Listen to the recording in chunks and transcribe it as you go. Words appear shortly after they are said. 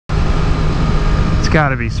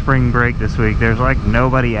gotta be spring break this week. There's like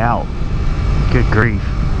nobody out. Good grief.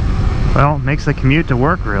 Well, makes the commute to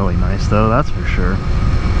work really nice though, that's for sure.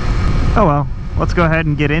 Oh well, let's go ahead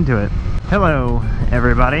and get into it. Hello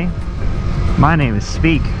everybody, my name is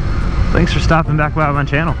Speak. Thanks for stopping back by my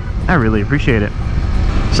channel. I really appreciate it.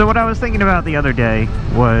 So what I was thinking about the other day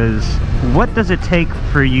was, what does it take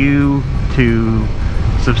for you to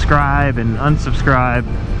subscribe and unsubscribe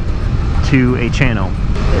to a channel?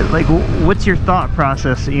 Like, what's your thought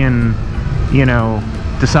process in, you know,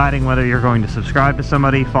 deciding whether you're going to subscribe to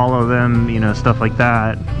somebody, follow them, you know, stuff like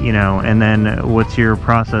that, you know, and then what's your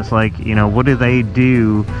process like, you know, what do they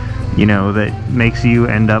do, you know, that makes you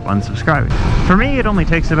end up unsubscribing? For me, it only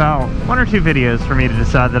takes about 1 or 2 videos for me to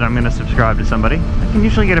decide that I'm going to subscribe to somebody. I can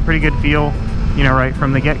usually get a pretty good feel, you know, right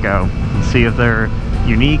from the get-go, and see if they're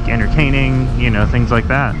unique, entertaining, you know, things like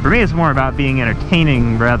that. For me, it's more about being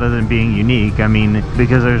entertaining rather than being unique. I mean,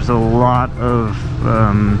 because there's a lot of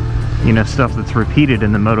you know, stuff that's repeated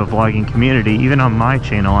in the motovlogging community. Even on my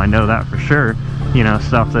channel, I know that for sure. You know,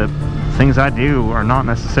 things I do are not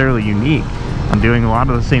necessarily unique. I'm doing a lot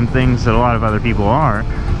of the same things that a lot of other people are,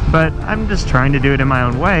 but I'm just trying to do it in my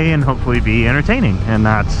own way and hopefully be entertaining. And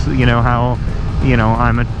that's, you know, how, you know,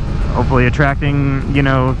 I'm hopefully attracting, you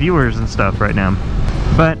know, viewers and stuff right now.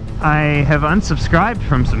 But I have unsubscribed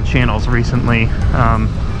from some channels recently,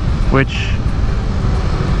 which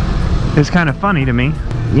is kind of funny to me.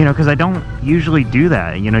 You know, because I don't usually do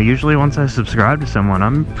that. You know, usually once I subscribe to someone,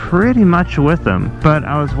 I'm pretty much with them. But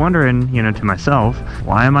I was wondering, you know, to myself,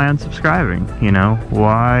 why am I unsubscribing? You know,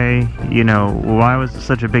 why was it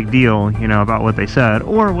such a big deal, you know, about what they said?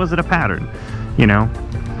 Or was it a pattern? You know,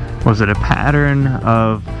 was it a pattern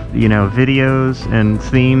of, you know, videos and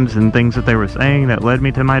themes and things that they were saying that led me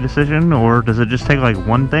to my decision? Or does it just take like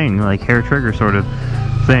one thing, like hair trigger sort of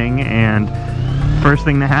thing, and first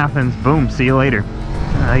thing that happens, boom, see you later?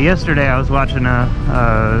 Yesterday I was watching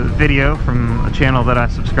a video from a channel that I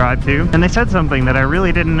subscribe to, and they said something that I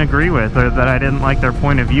really didn't agree with, or that I didn't like their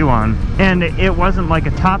point of view on. And it wasn't like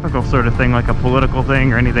a topical sort of thing, like a political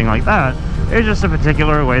thing or anything like that. It was just a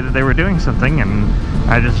particular way that they were doing something, and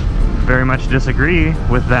I just very much disagree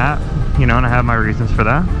with that, you know, and I have my reasons for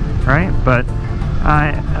that, right? But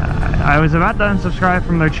I was about to unsubscribe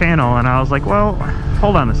from their channel, and I was like, well,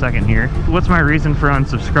 hold on a second here. What's my reason for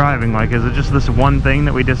unsubscribing? Like, is it just this one thing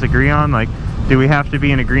that we disagree on? Like, do we have to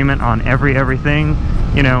be in agreement on everything,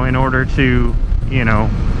 you know, in order to, you know,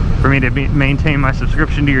 for me to maintain my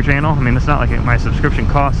subscription to your channel? I mean, it's not like my subscription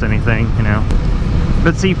costs anything, you know.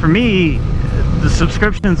 But see, for me, the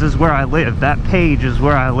subscriptions is where I live. That page is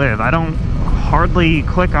where I live. I don't hardly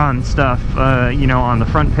click on stuff, you know, on the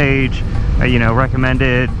front page, you know,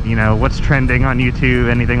 recommended, you know, what's trending on YouTube,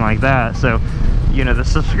 anything like that. So, you know, the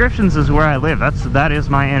subscriptions is where I live. That is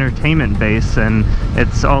my entertainment base, and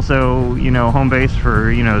it's also, you know, home base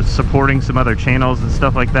for, you know, supporting some other channels and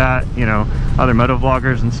stuff like that, you know, other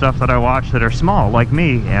motovloggers and stuff that I watch that are small like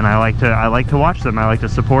me, and I like to watch them. I like to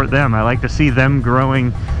support them. I like to see them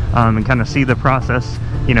growing, and kind of see the process,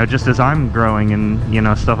 you know, just as I'm growing, and, you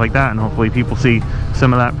know, stuff like that. And hopefully people see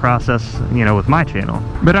some of that process, you know, with my channel.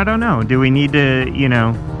 But I don't know, do we need to, you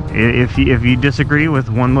know, if you disagree with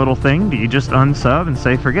one little thing, do you just unsub and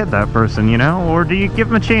say forget that person, you know? Or do you give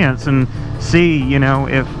them a chance and see, you know,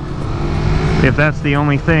 if that's the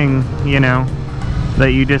only thing, you know, that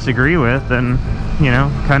you disagree with, then, you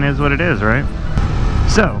know, kind of is what it is, right?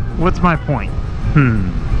 So, what's my point?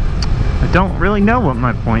 I don't really know what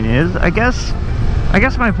my point is. I guess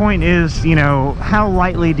my point is, you know, how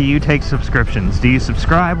lightly do you take subscriptions? Do you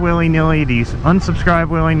subscribe willy-nilly? Do you unsubscribe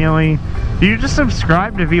willy-nilly? Do you just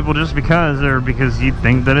subscribe to people just because, or because you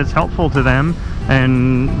think that it's helpful to them,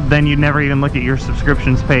 and then you never even look at your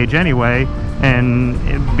subscriptions page anyway, and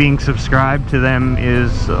being subscribed to them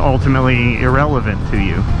is ultimately irrelevant to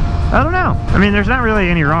you? I don't know. I mean, there's not really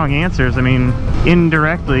any wrong answers. I mean,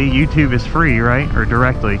 indirectly, YouTube is free, right? Or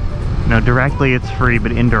directly. No, directly it's free,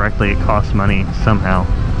 but indirectly it costs money somehow.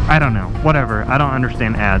 I don't know. Whatever. I don't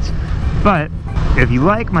understand ads. But if you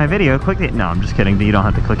like my video, click it. No, I'm just kidding. You don't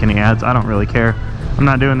have to click any ads. I don't really care. I'm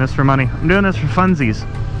not doing this for money. I'm doing this for funsies.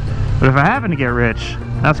 But if I happen to get rich,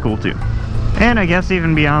 that's cool too. And I guess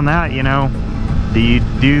even beyond that, you know, do you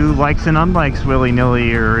do likes and unlikes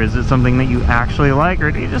willy-nilly, or is it something that you actually like,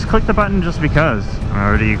 or do you just click the button just because?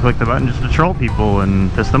 Or do you click the button just to troll people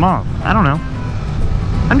and piss them off? I don't know.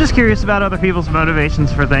 I'm just curious about other people's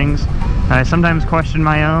motivations for things. I sometimes question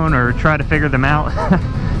my own or try to figure them out.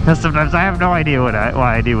 Sometimes I have no idea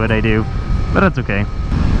why I do what I do, but that's okay.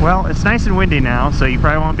 Well, it's nice and windy now, so you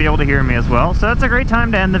probably won't be able to hear me as well, so that's a great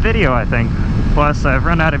time to end the video, I think. Plus, I've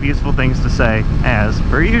run out of useful things to say, as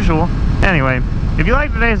per usual. Anyway, if you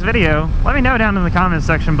liked today's video, let me know down in the comments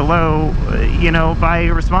section below, you know, by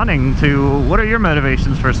responding to what are your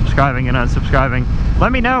motivations for subscribing and unsubscribing.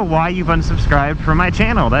 Let me know why you've unsubscribed from my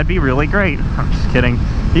channel. That'd be really great. I'm just kidding.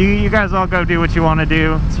 You guys all go do what you want to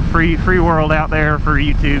do. It's a free world out there for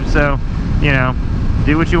YouTube, so, you know,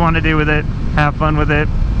 do what you want to do with it. Have fun with it.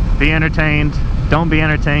 Be entertained. Don't be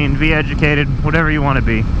entertained. Be educated. Whatever you want to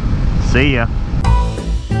be. See ya.